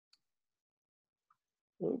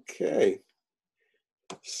Okay,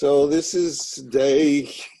 so this is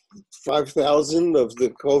day 5,000 of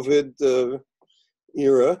the COVID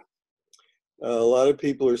era. A lot of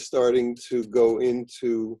people are starting to go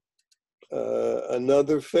into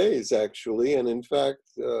another phase, actually, and in fact,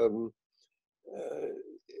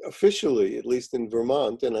 officially, at least in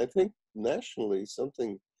Vermont, and I think nationally,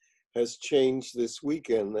 something has changed this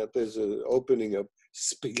weekend, that there's an opening of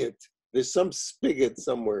spigot. There's some spigot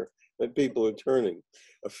somewhere that people are turning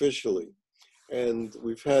officially. And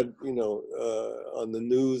we've had, on the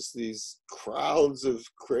news, these crowds of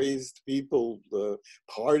crazed people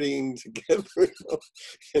partying together,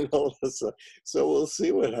 and all this. So we'll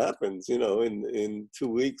see what happens, in 2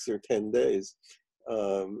 weeks or 10 days.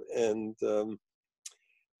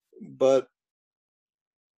 But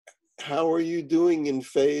how are you doing in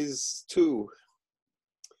phase 2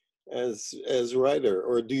 as writer?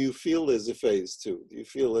 Or do you feel there's a phase 2? Do you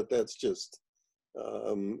feel that that's just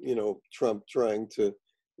Trump trying to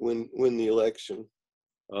win the election?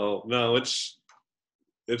 Oh no, it's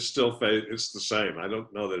still it's the same. I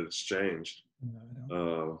don't know that it's changed.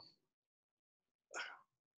 No,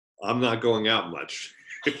 I'm not going out much.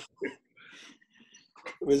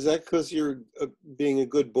 Is that because you're being a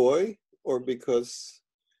good boy, or because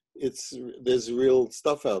there's real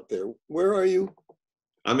stuff out there? Where are you?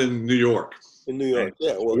 I'm in New York. In New York,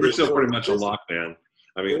 yeah. Well, we're still pretty much on lockdown.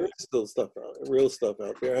 I mean, there is still real stuff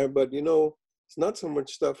out there, but it's not so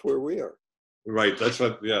much stuff where we are. Right. That's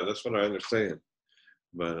what I understand.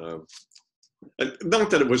 But not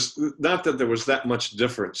that there was that much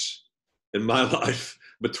difference in my life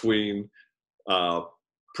between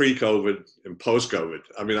pre-COVID and post-COVID.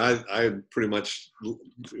 I mean, I pretty much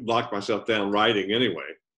locked myself down writing anyway.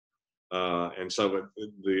 And so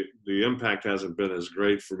the impact hasn't been as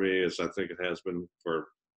great for me as I think it has been for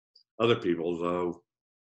other people, though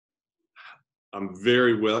I'm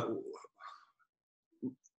very well,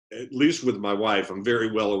 at least with my wife, I'm very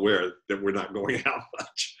well aware that we're not going out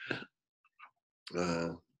much.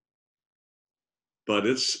 But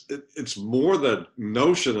it's more the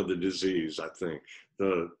notion of the disease, I think,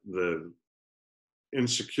 the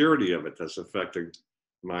insecurity of it that's affecting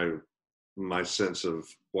my sense of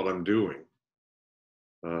what I'm doing.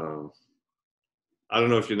 I don't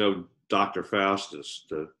know if you know Dr. Faustus,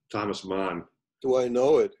 Thomas Mann. Do I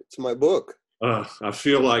know it? It's my book. I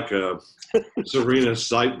feel like Serena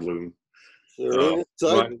Seitlum. Serena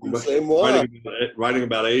Seitlum, same one. Writing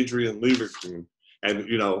about Adrian Leverton, and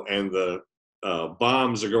and the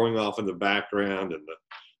bombs are going off in the background,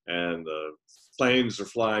 and the planes are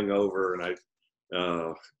flying over, and I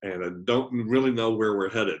don't really know where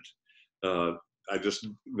we're headed. I just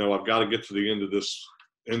know I've got to get to the end of this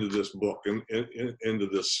book, into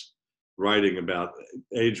this writing about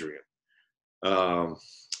Adrian.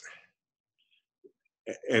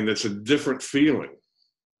 And it's a different feeling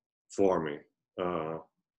for me. How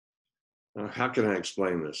can I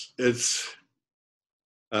explain this? It's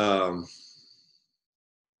the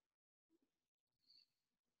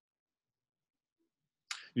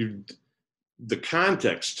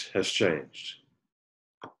context has changed.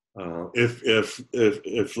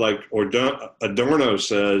 If like Adorno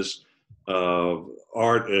says,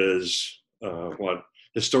 art is what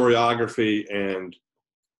historiography and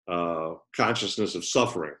consciousness of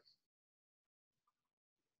suffering.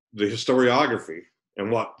 The historiography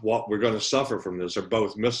and what we're going to suffer from this are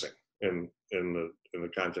both missing in the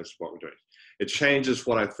context of what we're doing. It changes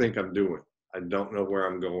what I think I'm doing. I don't know where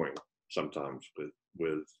I'm going sometimes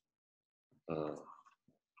with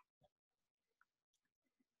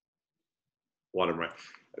what I'm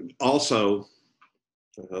writing. Also,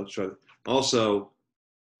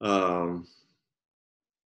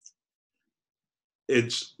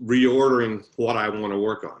 it's reordering what I want to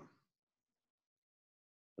work on.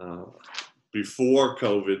 Before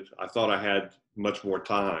COVID, I thought I had much more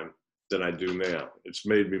time than I do now. It's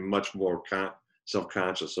made me much more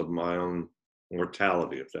self-conscious of my own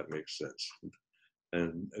mortality, if that makes sense.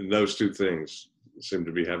 And those two things seem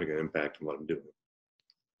to be having an impact on what I'm doing.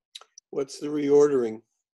 What's the reordering?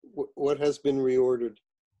 What has been reordered?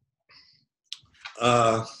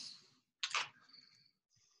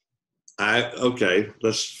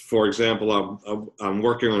 For example, I'm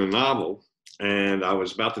working on a novel, and I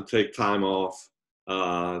was about to take time off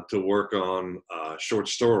to work on a short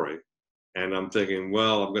story, and I'm thinking,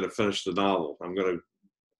 well, I'm going to finish the novel. I'm going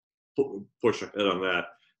to push ahead on that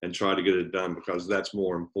and try to get it done, because that's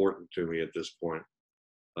more important to me at this point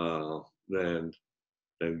than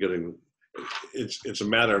getting. It's a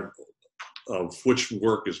matter of which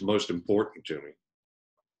work is most important to me,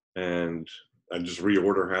 and I just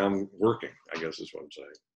reorder how I'm working, I guess is what I'm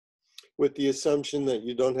saying. with the assumption that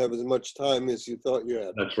you don't have as much time as you thought you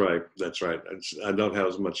had. That's right. That's right. I don't have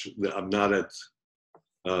as much. I'm not at.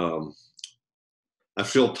 I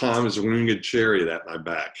feel Tom is a winged chariot at my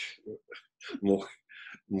back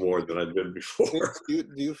more than I did before. Do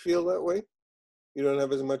you feel that way? You don't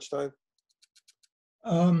have as much time?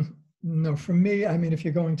 No, for me, I mean, if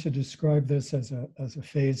you're going to describe this as a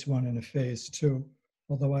phase one and a phase two,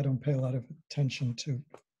 although I don't pay a lot of attention to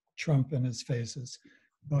Trump and his phases,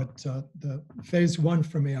 but the phase one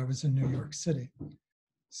for me, I was in New York City.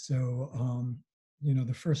 So,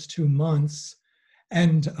 the first 2 months,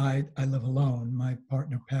 and I live alone. My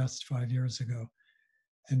partner passed 5 years ago.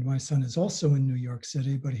 And my son is also in New York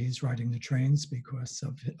City, but he's riding the trains because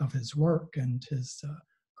of his work, and his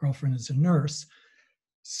girlfriend is a nurse.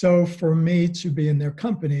 So for me to be in their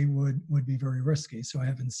company would be very risky. So I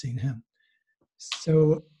haven't seen him.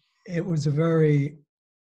 So it was a very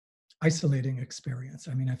isolating experience.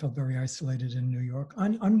 I mean, I felt very isolated in New York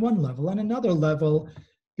on one level. On another level,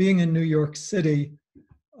 being in New York City,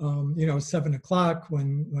 7 o'clock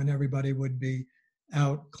when everybody would be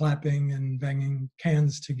out clapping and banging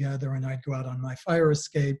cans together, and I'd go out on my fire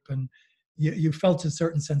escape, and you felt a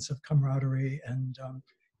certain sense of camaraderie. And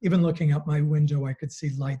even looking out my window, I could see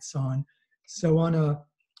lights on. So on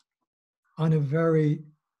a very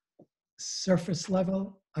surface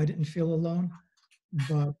level, I didn't feel alone.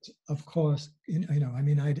 But of course, I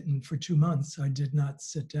didn't, for 2 months, I did not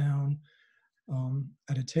sit down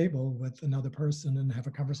at a table with another person and have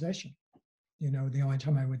a conversation. The only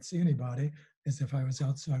time I would see anybody is if I was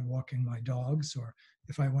outside walking my dogs, or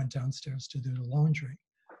if I went downstairs to do the laundry.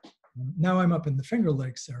 Now I'm up in the Finger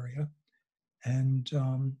Lakes area, and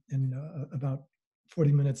in about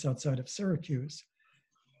 40 minutes outside of Syracuse.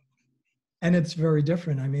 And it's very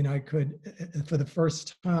different. I mean, I could, for the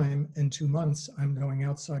first time in 2 months, I'm going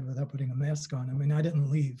outside without putting a mask on. I mean, I didn't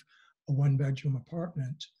leave a 1-bedroom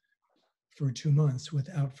apartment for 2 months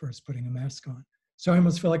without first putting a mask on. So I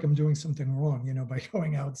almost feel like I'm doing something wrong, by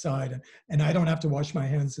going outside, and I don't have to wash my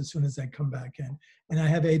hands as soon as I come back in. And I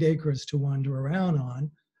have 8 acres to wander around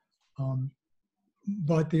on.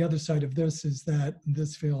 But the other side of this is that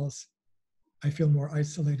I feel more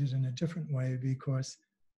isolated in a different way, because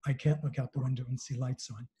I can't look out the window and see lights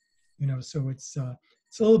on, so it's a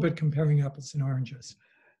little bit comparing apples and oranges.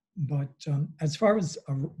 But as far as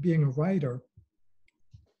being a writer,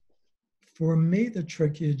 for me, the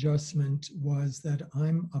tricky adjustment was that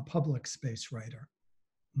I'm a public space writer.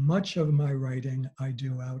 Much of my writing I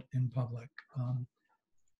do out in public.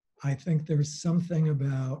 I think there's something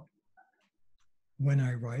about when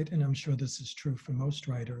I write, and I'm sure this is true for most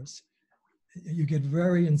writers, you get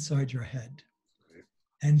very inside your head.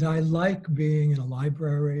 And I like being in a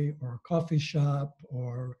library or a coffee shop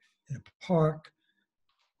or in a park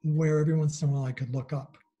where every once in a while I could look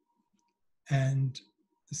up and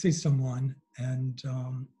see someone and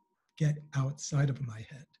get outside of my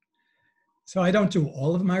head. So I don't do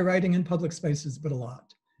all of my writing in public spaces, but a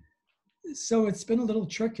lot. So it's been a little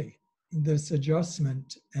tricky, this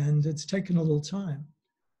adjustment, and it's taken a little time.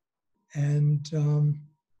 And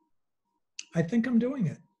I think I'm doing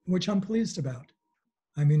it, which I'm pleased about.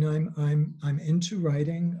 I mean, I'm into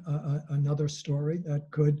writing another story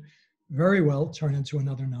that could very well turn into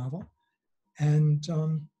another novel, and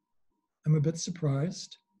I'm a bit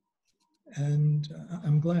surprised, and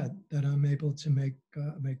I'm glad that I'm able to make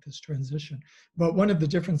this transition. But one of the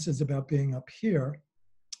differences about being up here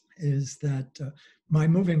is that my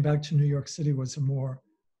moving back to New York City was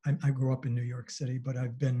I grew up in New York City, but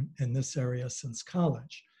I've been in this area since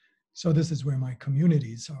college. So this is where my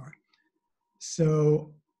communities are.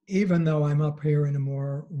 So even though I'm up here in a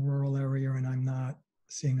more rural area and I'm not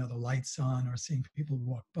seeing other lights on or seeing people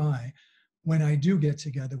walk by, when I do get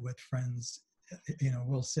together with friends,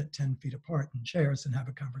 we'll sit 10 feet apart in chairs and have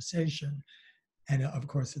a conversation. And of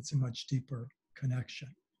course, it's a much deeper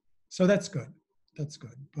connection. So that's good. That's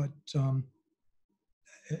good. But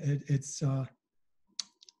it's,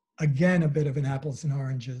 again, a bit of an apples and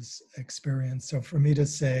oranges experience. So for me to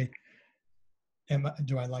say,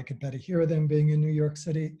 do I like it better here than being in New York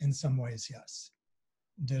City? In some ways, yes.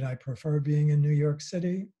 Did I prefer being in New York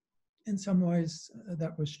City? In some ways,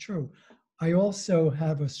 that was true. I also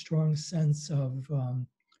have a strong sense of,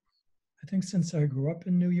 I think since I grew up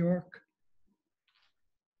in New York,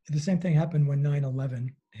 the same thing happened when 9/11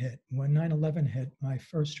 hit. When 9/11 hit, my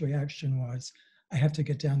first reaction was, I have to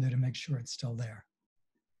get down there to make sure it's still there.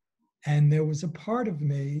 And there was a part of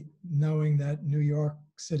me, knowing that New York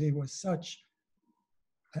City was such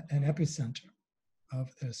an epicenter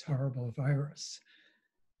of this horrible virus,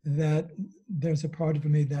 that there's a part of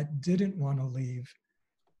me that didn't want to leave,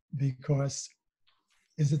 because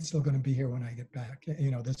is it still going to be here when I get back?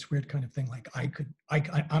 You know, this weird kind of thing, like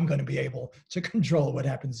I'm going to be able to control what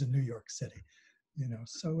happens in New York City, you know,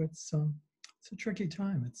 so it's a tricky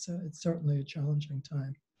time. It's certainly a challenging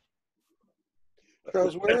time.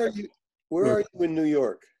 Charles, where are you in New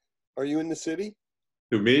York? Are you in the city?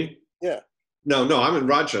 Who, me? Yeah. No, I'm in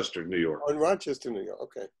Rochester, New York. Oh, in Rochester, New York.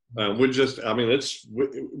 Okay. We're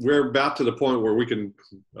about to the point where we can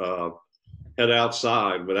head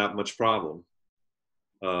outside without much problem.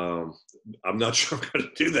 I'm not sure I'm going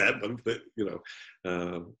to do that, but you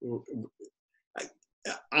know,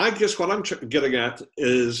 I guess what I'm getting at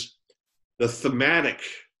is the thematic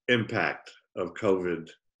impact of COVID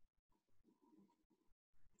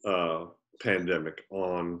pandemic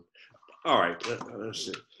on. All right, let's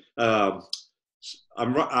see. I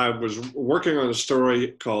was working on a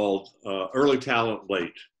story called "Early Talent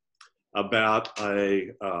Late" about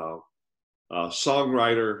a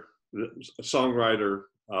songwriter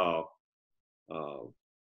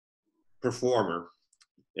performer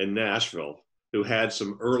in Nashville who had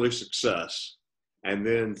some early success and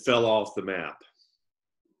then fell off the map,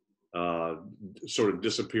 sort of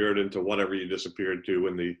disappeared into whatever you disappeared to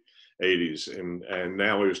in the 80s, and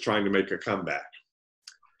now he was trying to make a comeback.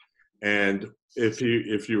 And if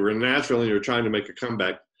you were in Nashville and you were trying to make a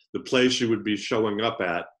comeback, the place you would be showing up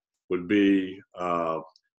at would be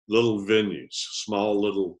little venues, small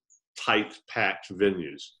little tight packed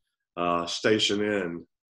venues, Station Inn,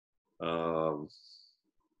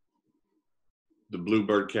 the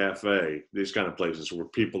Bluebird Cafe, these kind of places where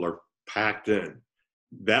people are packed in.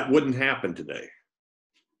 That wouldn't happen today.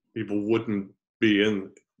 People wouldn't be in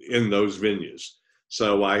those venues.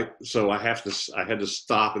 So I had to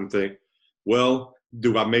stop and think, well,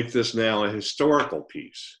 do I make this now a historical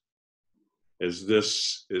piece? Is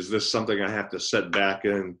this something I have to set back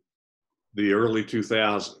in the early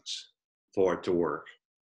 2000s for it to work?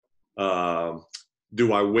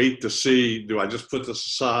 Do I wait to see, do I just put this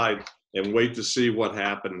aside and wait to see what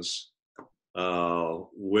happens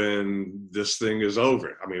when this thing is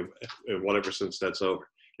over? I mean, in whatever sense that's over.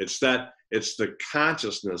 It's the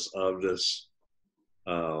consciousness of this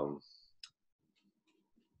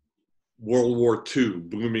World War II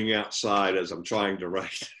blooming outside as I'm trying to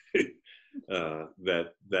write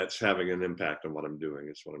that's having an impact on what I'm doing,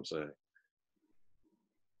 is what I'm saying.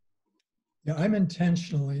 Yeah, I'm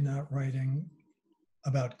intentionally not writing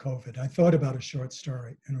about COVID. I thought about a short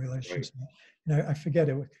story in relation to that. And I forget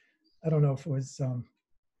it. I don't know if it was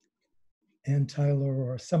Ann Tyler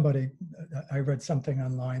or somebody. I read something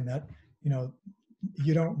online that, you know,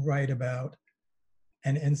 you don't write about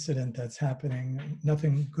an incident that's happening.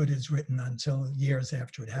 Nothing good is written until years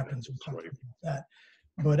after it happens or something like that.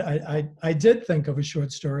 But I did think of a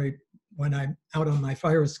short story when I'm out on my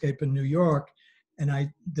fire escape in New York,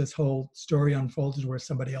 and this whole story unfolded where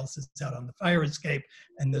somebody else is out on the fire escape,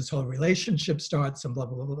 and this whole relationship starts and blah,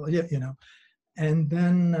 blah, blah, blah, you know. And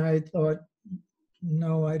then I thought,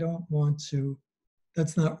 no, I don't want to,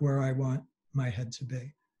 that's not where I want my head to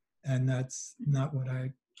be. And that's not what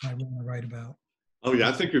I want to write about. Oh yeah,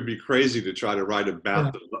 I think it'd be crazy to try to write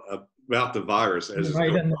about the virus as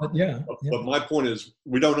right, But my point is,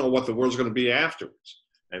 we don't know what the world's going to be afterwards,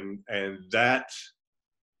 and that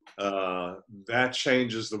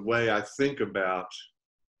changes the way I think about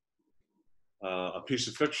a piece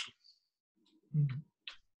of fiction.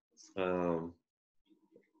 Mm-hmm.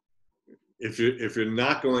 If you're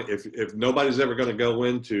not going, if nobody's ever going to go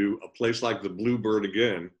into a place like the Bluebird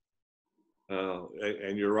again,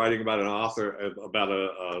 and you're writing about an author, about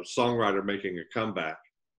a songwriter making a comeback,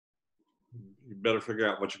 you better figure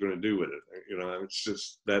out what you're going to do with it. You know, it's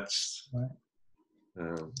just, that's. Right.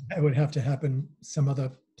 It would have to happen some other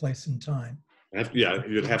place in time. Yeah,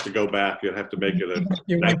 you'd have to go back. You'd have to make it a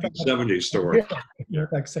 1970s story. Yeah,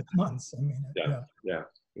 like 6 months. I mean, yeah.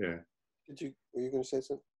 Were you going to say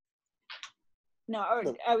something? No,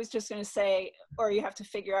 I was just going to say, or you have to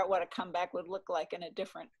figure out what a comeback would look like in a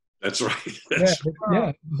different. That's right.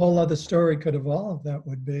 Yeah, a whole other story could evolve. That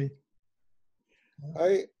would be.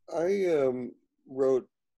 I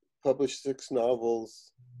published 6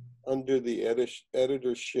 novels under the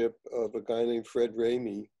editorship of a guy named Fred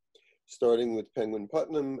Ramey, starting with Penguin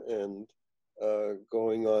Putnam and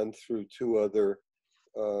going on through 2 other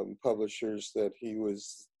publishers that he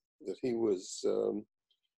was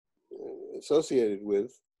associated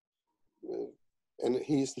with. And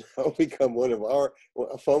he's now become one of a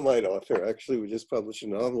Fomite author. Actually, we just published a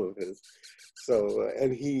novel of his. So,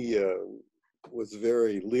 and he was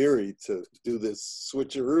very leery to do this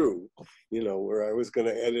switcheroo, you know, where I was going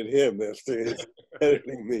to edit him after his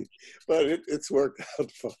editing me, but it's worked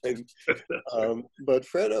out fine. But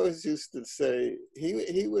Fred always used to say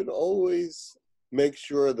he would always make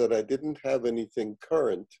sure that I didn't have anything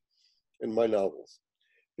current in my novels,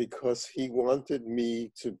 because he wanted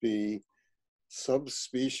me to be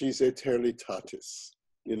subspecies aeternitatis,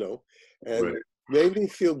 you know, and Right. made me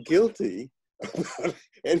feel guilty about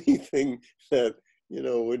anything that, you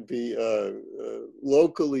know, would be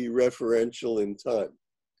locally referential in time.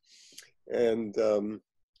 And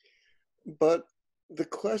but the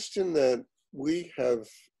question that we have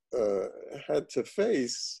had to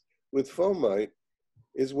face with Fomite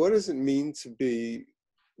is, what does it mean to be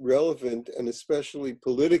relevant, and especially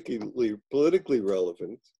politically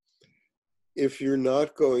relevant, if you're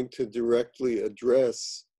not going to directly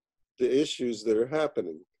address the issues that are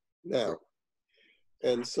happening now?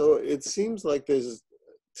 And so it seems like there's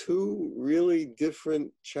two really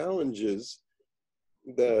different challenges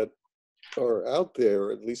that are out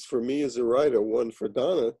there, at least for me as a writer, one for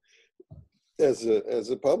Donna as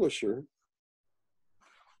a publisher,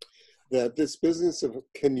 that this business of,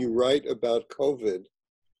 can you write about COVID?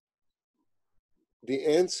 The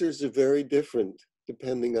answers are very different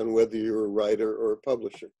depending on whether you're a writer or a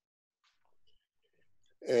publisher.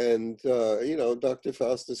 And, you know, Dr.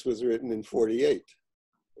 Faustus was written in 48.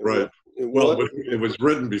 Right. Well, it was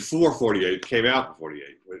written before 48, it came out in 48.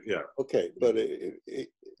 Yeah. Okay, but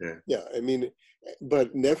yeah, I mean,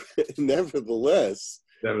 but nevertheless,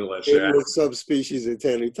 it was subspecies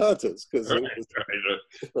aeternitatis, because it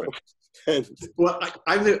was, and, well,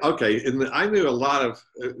 I knew, okay, I knew a lot of,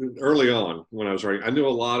 early on when I was writing, I knew a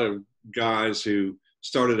lot of guys who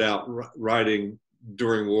started out writing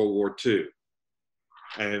during World War II.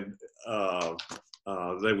 And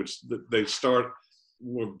they'd start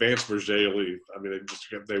with Vance Bergeli. I mean,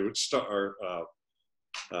 they would start,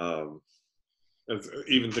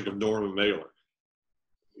 even think of Norman Mailer.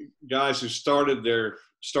 Guys who started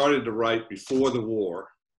to write before the war,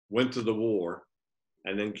 went to the war,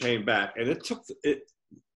 and then came back. And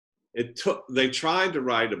they tried to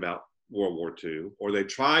write about World War II, or they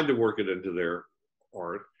tried to work it into their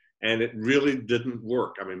art, and it really didn't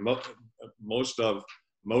work. I mean, most of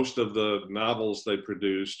the novels they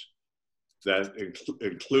produced that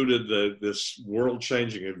included this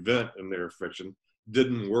world-changing event in their fiction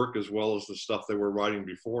didn't work as well as the stuff they were writing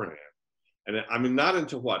beforehand. And I mean, not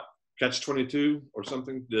until what, Catch-22 or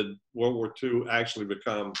something, did World War II actually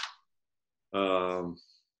become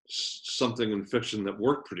something in fiction that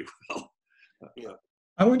worked pretty well. yeah.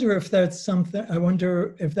 I wonder if that's something, I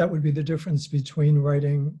wonder if that would be the difference between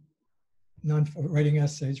writing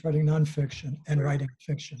essays, writing nonfiction, and writing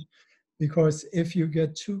fiction. Because if you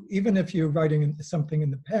get too, even if you're writing something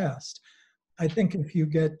in the past, I think if you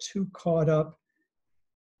get too caught up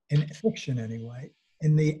in fiction anyway,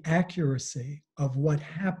 in the accuracy of what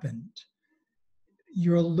happened,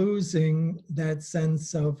 you're losing that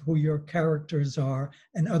sense of who your characters are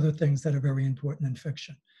and other things that are very important in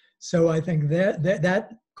fiction. So I think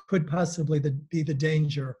that could possibly be the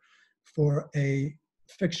danger for a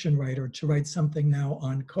fiction writer to write something now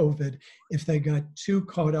on COVID if they got too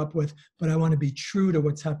caught up with, but I want to be true to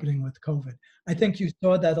what's happening with COVID. I think you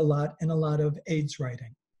saw that a lot in a lot of AIDS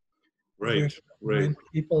writing. Right, right. When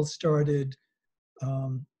people started,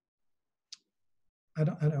 I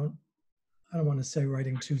don't want to say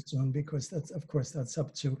writing too soon, because that's, of course, that's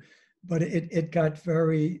up to, but it got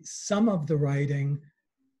very, some of the writing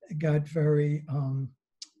got very,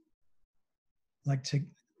 like to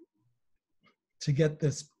get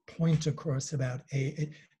this point across about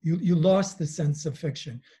you lost the sense of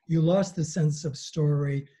fiction, you lost the sense of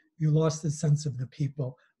story, you lost the sense of the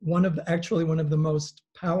people. Actually one of the most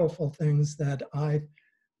powerful things that I've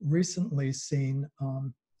recently seen,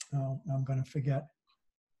 I'm going to forget,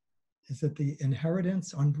 is it The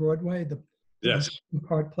Inheritance on Broadway? Yes.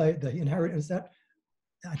 Part play, The Inheritance, is that,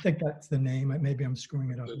 I think that's the name, maybe I'm screwing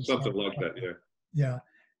it up. Something like that, yeah. Yeah,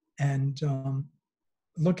 and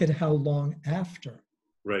look at how long after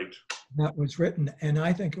that was written. And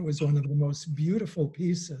I think it was one of the most beautiful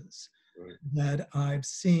pieces that I've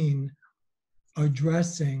seen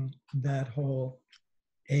addressing that whole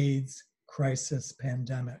AIDS crisis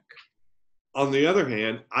pandemic. On the other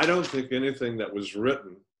hand, I don't think anything that was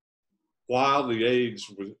written while the AIDS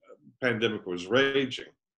pandemic was raging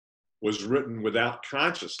was written without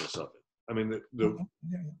consciousness of it. I mean,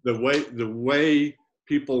 the way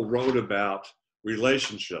people wrote about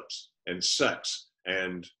relationships and sex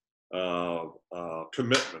and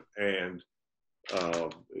commitment and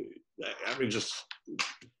I mean, just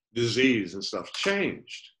disease and stuff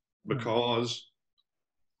changed. because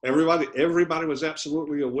everybody was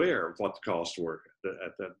absolutely aware of what the costs were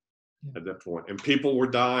at that point, and people were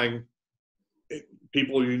dying.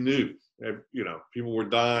 People you knew, people were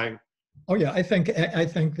dying. Oh yeah, I think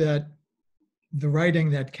that the writing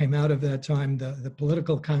that came out of that time, the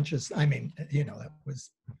political conscious, I mean, that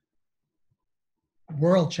was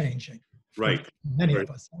world changing. Right. Many right.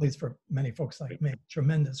 of us, at least for many folks like me,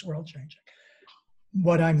 tremendous world changing.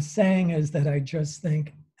 What I'm saying is that I just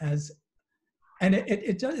think it's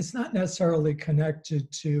not necessarily connected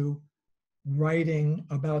to writing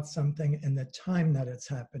about something in the time that it's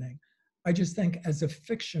happening. I just think as a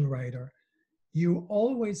fiction writer, you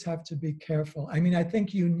always have to be careful. I mean, I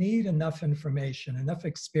think you need enough information, enough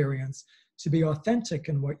experience to be authentic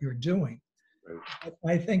in what you're doing. Right.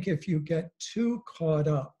 I think if you get too caught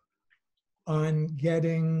up on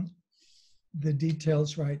getting the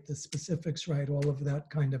details right, the specifics right, all of that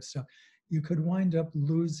kind of stuff, you could wind up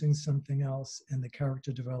losing something else in the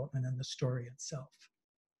character development and the story itself.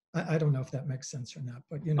 I don't know if that makes sense or not,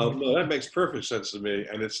 but no, that makes perfect sense to me,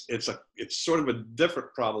 and it's sort of a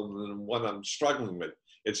different problem than what I'm struggling with.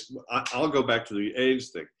 I'll go back to the AIDS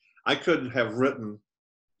thing. I couldn't have written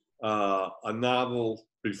a novel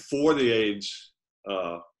before the AIDS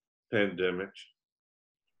pandemic,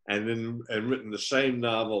 and written the same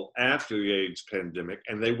novel after the AIDS pandemic,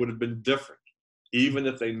 and they would have been different, even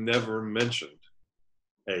if they never mentioned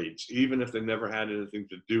AIDS, even if they never had anything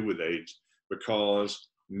to do with AIDS, because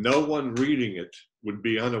no one reading it would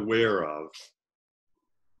be unaware of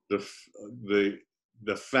the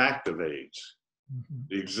fact of AIDS,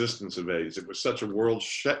 the existence of AIDS. It was such a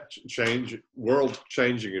world-changing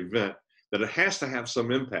event that it has to have some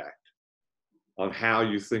impact on how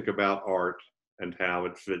you think about art and how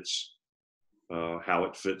it fits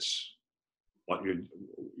what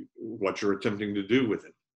you're attempting to do with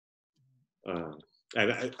it.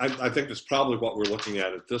 And I think that's probably what we're looking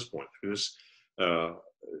at this point.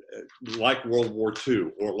 Like World War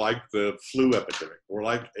II, or like the flu epidemic, or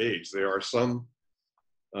like AIDS, there are some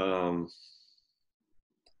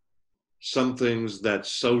things that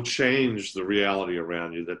so change the reality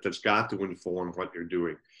around you that's got to inform what you're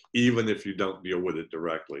doing, even if you don't deal with it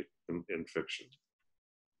directly in fiction.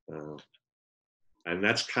 And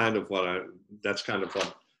that's kind of what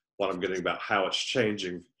I'm getting about how it's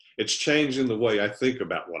changing. It's changing the way I think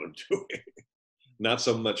about what I'm doing, not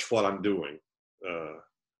so much what I'm doing.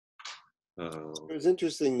 It was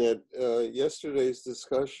interesting that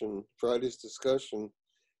Friday's discussion,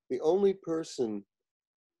 the only person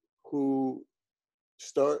who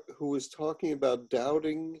was talking about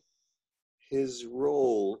doubting his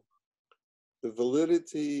role, the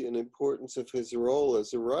validity and importance of his role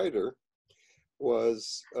as a writer,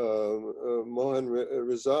 was Mohan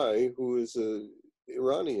Rezai, who is an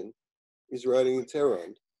Iranian. He's writing in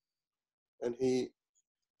Tehran, and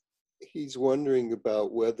he's wondering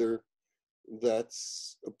about whether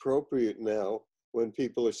that's appropriate now when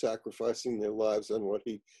people are sacrificing their lives on what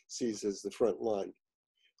he sees as the front line,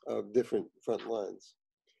 different front lines.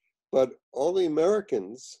 But all the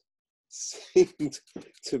Americans seemed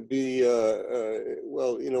to be,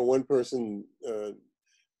 one person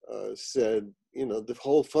said, the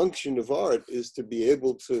whole function of art is to be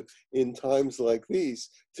able to, in times like these,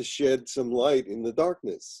 to shed some light in the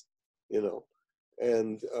darkness,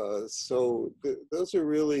 And so those are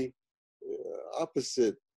really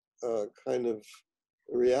opposite kind of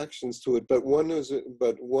reactions to it. But one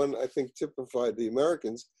I think typified the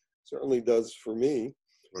Americans, certainly does for me.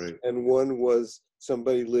 Right. And one was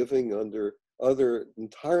somebody living under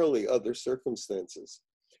entirely other circumstances.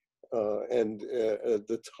 And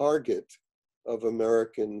the target of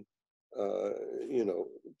American,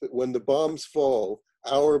 when the bombs fall,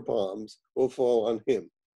 our bombs will fall on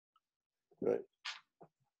him, right?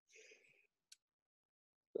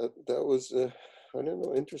 That was, I don't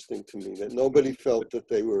know, interesting to me that nobody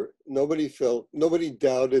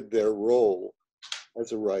doubted their role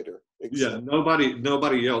as a writer. Yeah,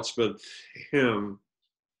 nobody else but him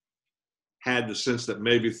had the sense that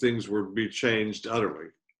maybe things would be changed utterly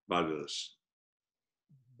by this.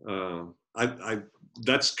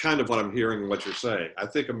 That's kind of what I'm hearing what you're saying. I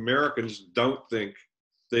think Americans don't think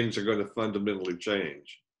things are going to fundamentally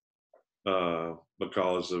change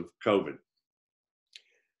because of COVID.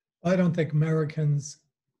 I don't think Americans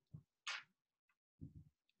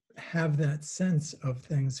have that sense of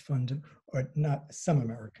things or not, some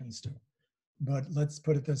Americans do. But let's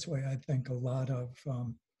put it this way, I think a lot of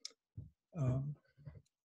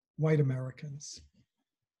white Americans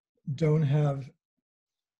don't have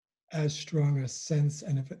as strong a sense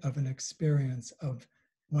of an experience of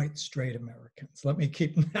white straight Americans. Let me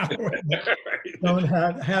keep narrowing it. Don't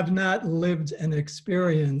have not lived an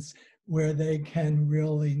experience where they can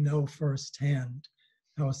really know firsthand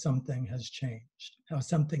how something has changed, how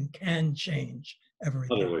something can change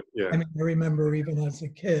everything. Totally, yeah. I mean, I remember even as a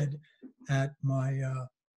kid at my,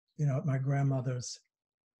 at my grandmother's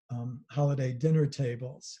holiday dinner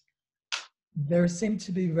tables, there seemed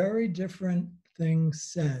to be very different things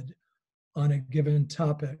said on a given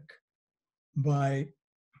topic by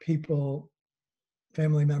people,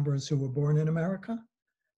 family members who were born in America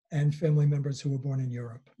and family members who were born in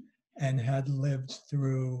Europe and had lived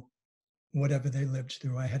through whatever they lived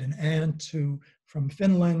through. I had an aunt from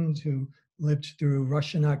Finland who lived through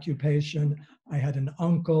Russian occupation. I had an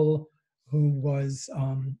uncle who was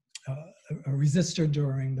a resistor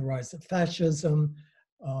during the rise of fascism.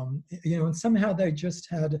 And somehow they just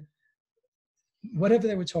had, whatever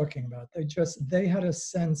they were talking about, they had a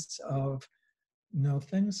sense of,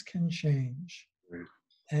 things can change. Right.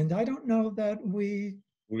 And I don't know that we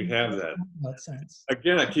have that sense.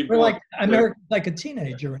 Again, I keep We're going, like America, like a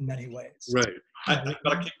teenager in many ways. right. But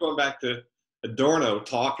I keep going back to Adorno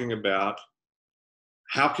talking about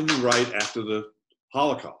how can you write after the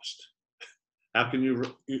Holocaust? How can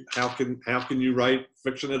you write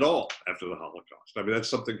fiction at all after the Holocaust? I mean, that's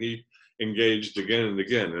something he engaged again and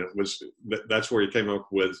again. And that's where he came up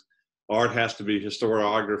with art has to be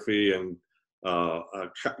historiography and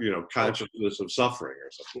consciousness of suffering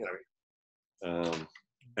or something.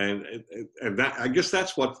 And that, I guess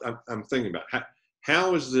that's what I'm thinking about.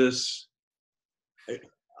 How is this?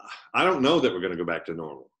 I don't know that we're going to go back to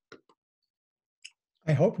normal.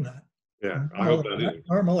 I hope not. Yeah, I hope not either.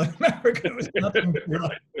 Normal in America was nothing.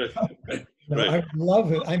 Right. I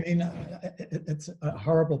love it. I mean, it's a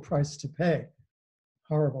horrible price to pay.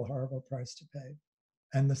 Horrible, horrible price to pay.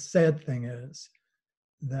 And the sad thing is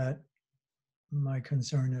that my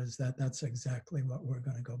concern is that that's exactly what we're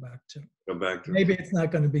going to go back to. Maybe it's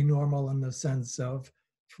not going to be normal in the sense of,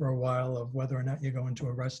 for a while, of whether or not you go into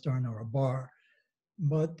a restaurant or a bar,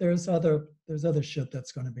 but there's other shit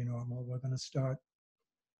that's going to be normal. We're going to start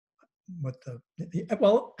with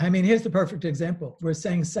here's the perfect example. We're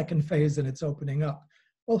saying second phase and it's opening up.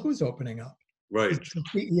 Well, who's opening up? Right. Is it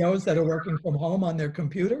the CEOs that are working from home on their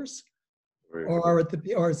computers, Right. or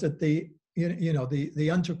is it the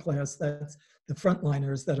underclass, that's the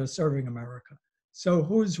frontliners that are serving America? So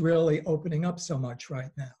who's really opening up so much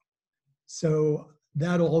right now? So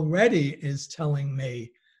that already is telling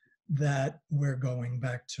me that we're going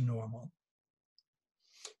back to normal.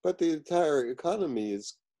 But the entire economy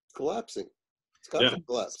is collapsing. It's got to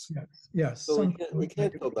collapse. Yes. So we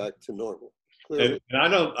can't go back to normal. Clearly. And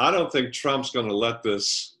I don't think Trump's going to let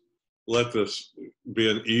this be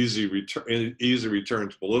an easy return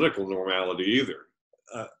to political normality either.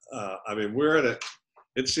 I mean,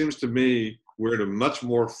 it seems to me we're at a much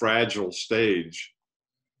more fragile stage,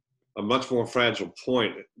 a much more fragile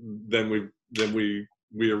point than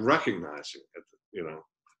we are recognizing it,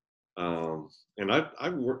 and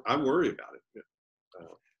I worry about it.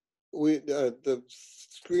 The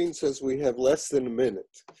screen says we have less than a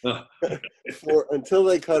minute until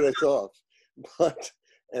they cut us off,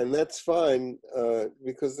 and that's fine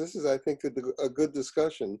because this is, I think, a good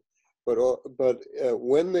discussion. But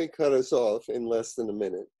when they cut us off in less than a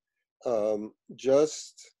minute,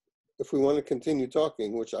 just if we want to continue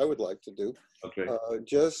talking, which I would like to do, okay,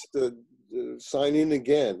 just sign in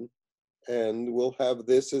again, and we'll have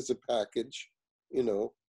this as a package, and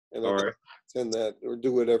all right. send that or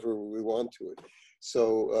do whatever we want to it.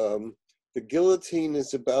 So the guillotine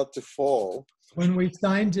is about to fall. When we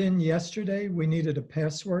signed in yesterday, we needed a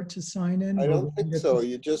password to sign in. I don't think so.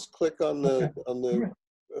 You just click on the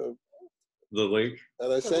The link.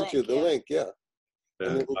 And I sent you the link, yeah.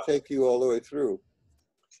 And it will take you all the way through.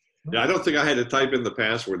 Yeah, I don't think I had to type in the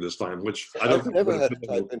password this time, which I've never had to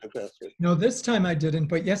type in a password. No, this time I didn't,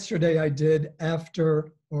 but yesterday I did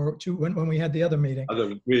when we had the other meeting.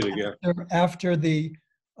 After the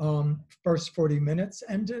first 40 minutes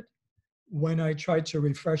ended, when I tried to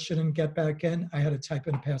refresh it and get back in, I had to type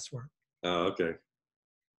in a password. Oh, okay.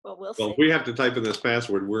 Well, we'll Well, see. if we have to type in this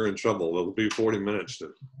password, we're in trouble. It'll be 40 minutes.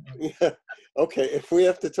 Yeah. Okay, if we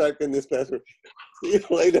have to type in this password, see you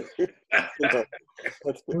later. It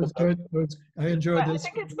was good. I enjoyed this. I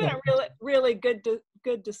think it's been a really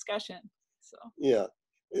good discussion. So yeah,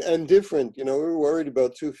 and different. We were worried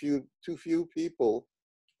about too few people,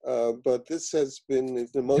 but this has been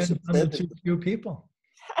the most Too few people.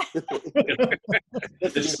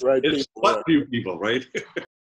 It's few people, right?